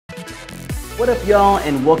What up, y'all,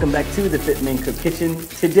 and welcome back to the FitMenCook kitchen.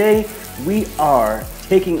 Today we are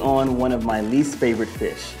taking on one of my least favorite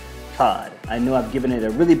fish, cod. I know I've given it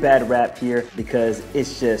a really bad rap here because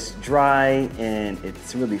it's just dry and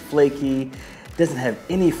it's really flaky. It doesn't have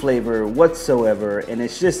any flavor whatsoever, and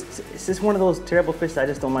it's just one of those terrible fish that I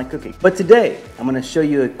just don't like cooking. But today I'm going to show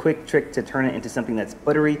you a quick trick to turn it into something that's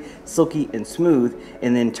buttery, silky, and smooth,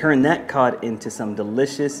 and then turn that cod into some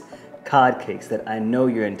delicious cod cakes that I know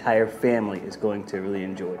your entire family is going to really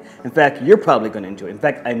enjoy. In fact, you're probably going to enjoy it. In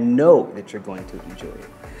fact, I know that you're going to enjoy it.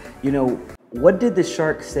 You know, what did the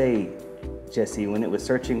shark say, Jesse, when it was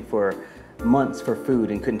searching for months for food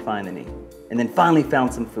and couldn't find any, and then finally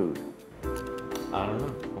found some food? I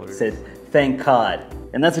don't know. It said, "Thank cod."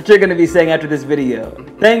 And that's what you're going to be saying after this video.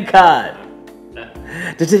 Thank cod.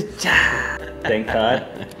 Thank God.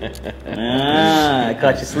 I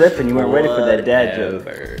caught you slipping. You weren't ready for that dad joke.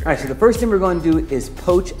 All right, so the first thing we're going to do is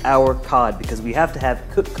poach our cod because we have to have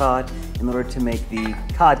cooked cod in order to make the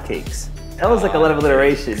cod cakes. That was like a lot of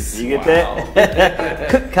alliteration. You get that?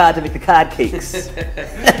 Cooked cod to make the cod cakes. Keep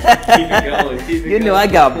it going. Keep it You know going.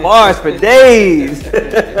 I got bars for days.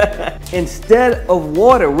 Instead of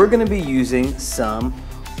water, we're going to be using some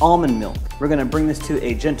almond milk. We're going to bring this to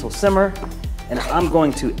a gentle simmer, and I'm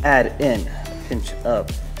going to add in a pinch of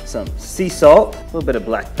some sea salt, a little bit of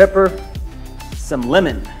black pepper, some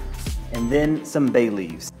lemon, and then some bay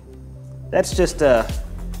leaves. That's just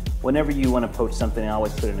whenever you want to poach something, I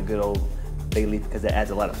always put in a good old bay leaf because it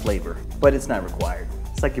adds a lot of flavor, but it's not required.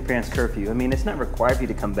 It's like your parents' curfew. I mean, it's not required for you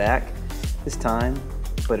to come back this time,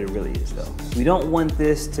 but it really is though. We don't want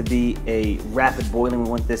this to be a rapid boiling, we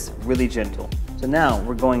want this really gentle. So now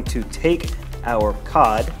we're going to take our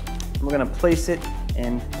cod, we're going to place it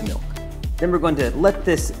in the milk. Then we're going to let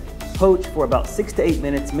this poach for about 6 to 8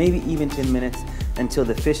 minutes, maybe even 10 minutes, until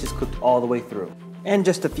the fish is cooked all the way through. And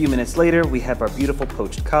just a few minutes later, we have our beautiful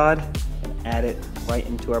poached cod, and add it right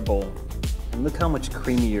into our bowl. And look how much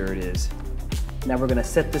creamier it is. Now we're going to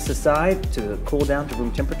set this aside to cool down to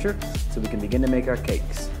room temperature so we can begin to make our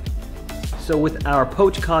cakes. So with our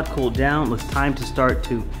poached cod cooled down, it's time to start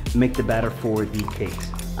to make the batter for the cakes.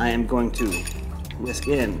 I am going to whisk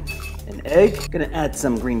in an egg. Gonna add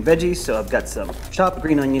some green veggies, so I've got some chopped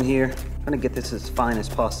green onion here. I'm gonna get this as fine as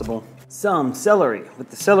possible. Some celery. With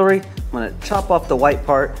the celery, I'm gonna chop off the white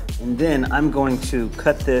part, and then I'm going to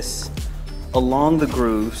cut this along the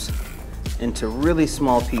grooves into really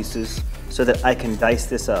small pieces so that I can dice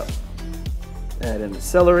this up. Add in the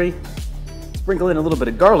celery, sprinkle in a little bit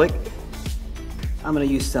of garlic. I'm gonna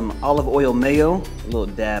use some olive oil mayo, a little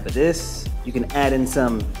dab of this. You can add in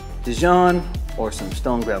some Dijon or some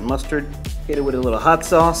stone ground mustard. Hit it with a little hot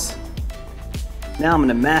sauce. Now I'm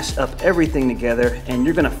gonna mash up everything together, and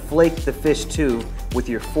you're gonna flake the fish too with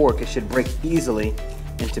your fork. It should break easily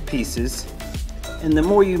into pieces. And the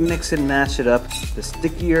more you mix and mash it up, the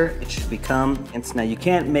stickier it should become. And so now you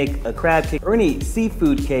can't make a crab cake or any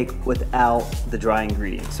seafood cake without the dry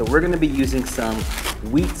ingredients. So we're gonna be using some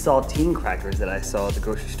wheat saltine crackers that I saw at the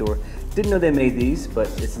grocery store. Didn't know they made these, but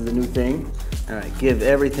this is a new thing. All right, give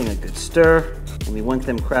everything a good stir. And we want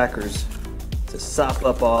them crackers to sop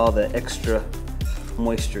up all the extra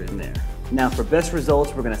moisture in there. Now for best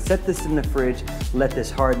results, we're gonna set this in the fridge, let this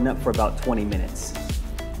harden up for about 20 minutes.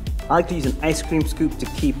 I like to use an ice cream scoop to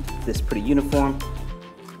keep this pretty uniform.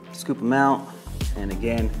 Scoop them out, and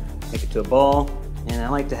again, make it to a ball. And I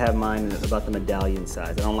like to have mine about the medallion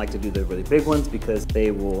size. I don't like to do the really big ones because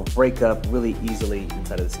they will break up really easily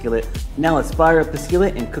inside of the skillet. Now let's fire up the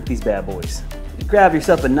skillet and cook these bad boys. You grab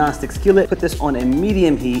yourself a nonstick skillet, put this on a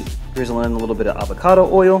medium heat, drizzle in a little bit of avocado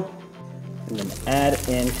oil, and then add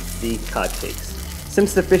in the cod cakes.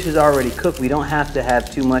 Since the fish is already cooked, we don't have to have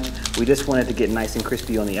too much. We just want it to get nice and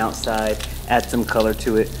crispy on the outside, add some color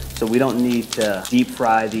to it, so we don't need to deep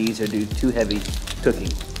fry these or do too heavy cooking.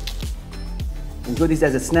 Enjoy these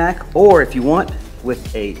as a snack, or if you want,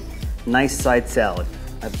 with a nice side salad.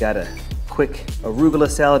 I've got a quick arugula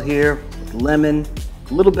salad here with lemon,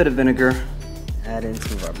 a little bit of vinegar, add in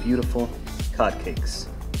some of our beautiful cod cakes.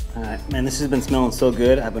 All right, man, this has been smelling so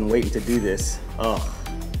good. I've been waiting to do this. Oh,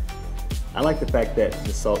 I like the fact that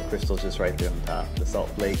the salt crystal's just right there on top. The salt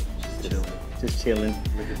flake, just chilling,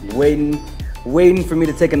 waiting for me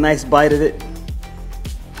to take a nice bite of it.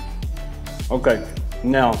 Okay,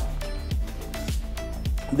 now,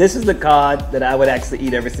 this is the cod that I would actually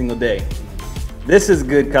eat every single day. This is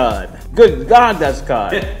good cod. Good God, that's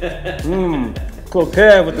cod.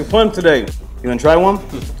 Okay, with the fun today. You wanna try one?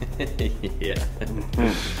 Yeah.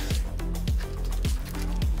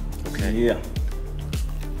 Okay. Yeah.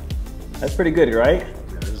 That's pretty good, right?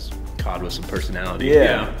 cod with some personality.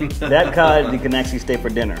 Yeah. That cod you can actually stay for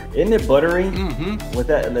dinner. Isn't it buttery? Mm-hmm. With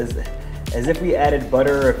that, as if we added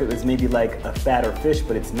butter, or if it was maybe like a fatter fish,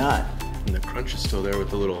 but it's not. And the crunch is still there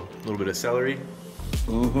with a little bit of celery.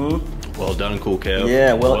 Mm-hmm. Well done, Cool Kev.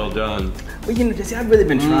 Yeah, well done. Well, you know, Jesse, I've really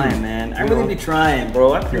been trying, man. I really been trying,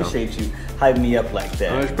 bro. I appreciate you hyping me up like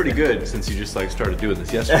that. Well, it's pretty good since you just like started doing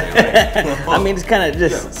this yesterday. Right? I mean, it's kind of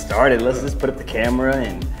just started. Let's just put up the camera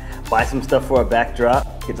and buy some stuff for a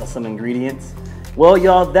backdrop, get us some ingredients. Well,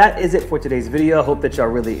 y'all, that is it for today's video. I hope that y'all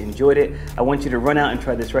really enjoyed it. I want you to run out and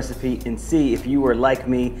try this recipe and see if you were like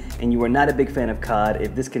me and you were not a big fan of cod,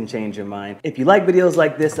 if this can change your mind. If you like videos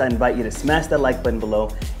like this, I invite you to smash that like button below,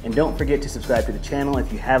 and don't forget to subscribe to the channel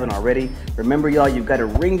if you haven't already. Remember, y'all, you've got to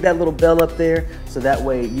ring that little bell up there so that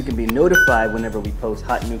way you can be notified whenever we post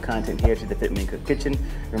hot new content here to the FitMenCook Kitchen.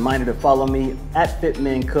 Reminder to follow me at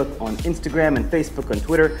FitMenCook on Instagram and Facebook and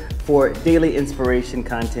Twitter for daily inspiration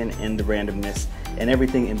content and the randomness and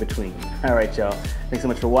everything in between. All right, y'all. Thanks so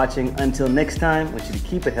much for watching. Until next time, I want you to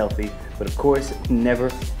keep it healthy, but of course,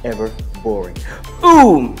 never, ever boring.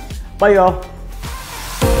 Boom! Bye, y'all.